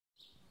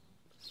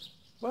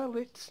Well,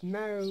 it's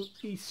now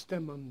Easter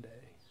Monday.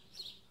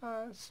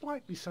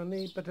 Slightly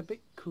sunny, but a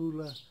bit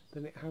cooler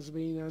than it has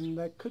been, and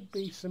there could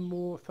be some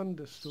more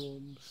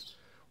thunderstorms.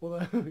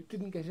 Although it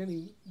didn't get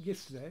any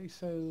yesterday,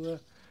 so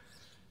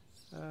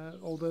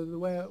although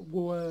there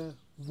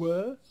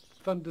were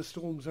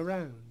thunderstorms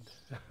around,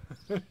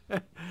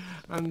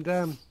 and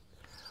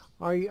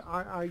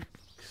I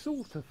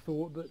sort of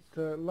thought that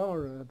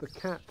Lara, the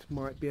cat,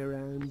 might be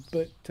around,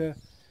 but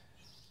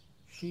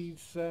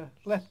she's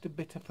left a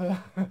bit of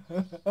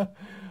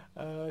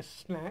a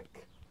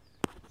snack,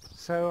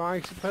 so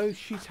I suppose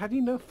she's had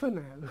enough for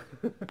now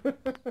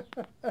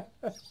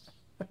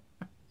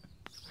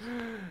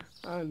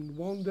and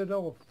wandered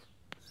off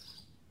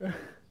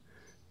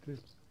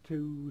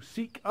to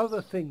seek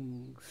other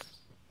things.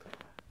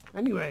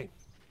 Anyway,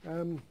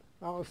 so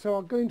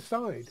I'll go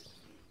inside,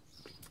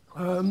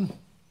 and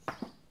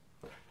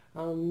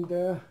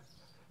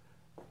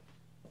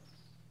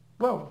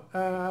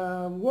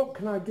what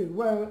can I do?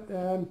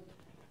 Well,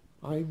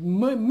 I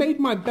made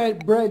my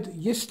bread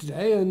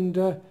yesterday,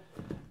 and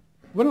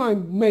when I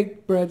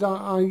make bread,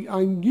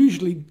 I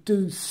usually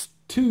do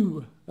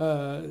two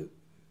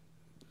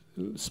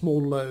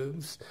small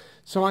loaves.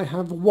 So I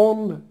have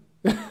one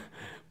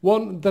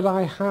that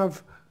I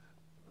have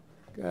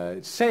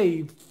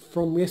saved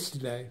from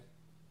yesterday,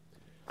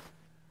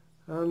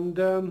 and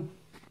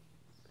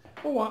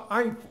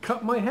I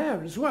cut my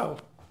hair as well,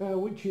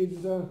 which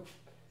is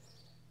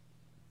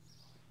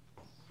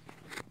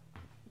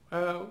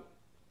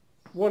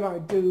what I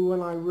do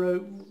when I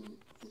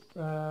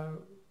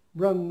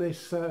run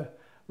this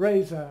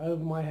razor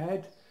over my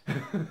head,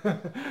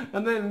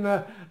 and then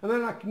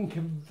I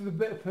can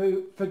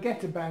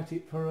forget about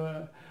it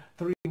for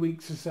 3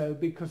 weeks or so,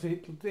 because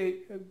it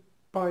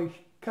by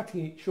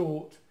cutting it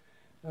short,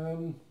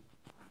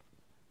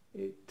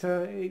 it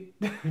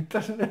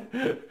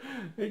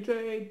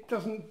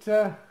doesn't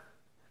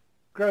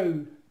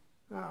grow.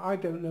 I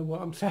don't know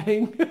what I'm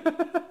saying.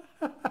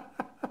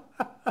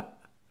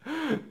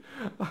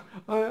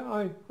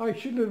 I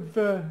should have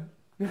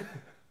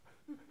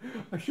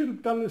I should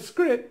have done a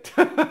script.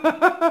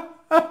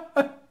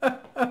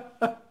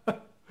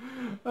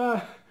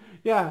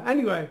 Yeah.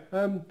 Anyway,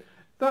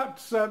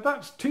 that's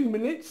 2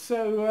 minutes.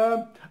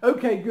 So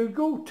okay,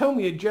 Google, tell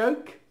me a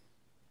joke.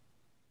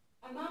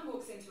 A man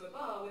walks into a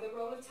bar with a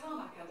roll of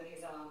tarmac under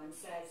his arm and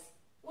says,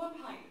 "1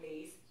 pint,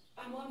 please,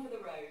 and one for the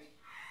road."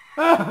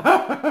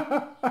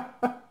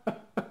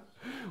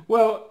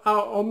 Well,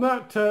 on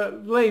that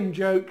lame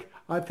joke,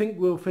 I think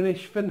we'll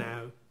finish for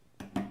now.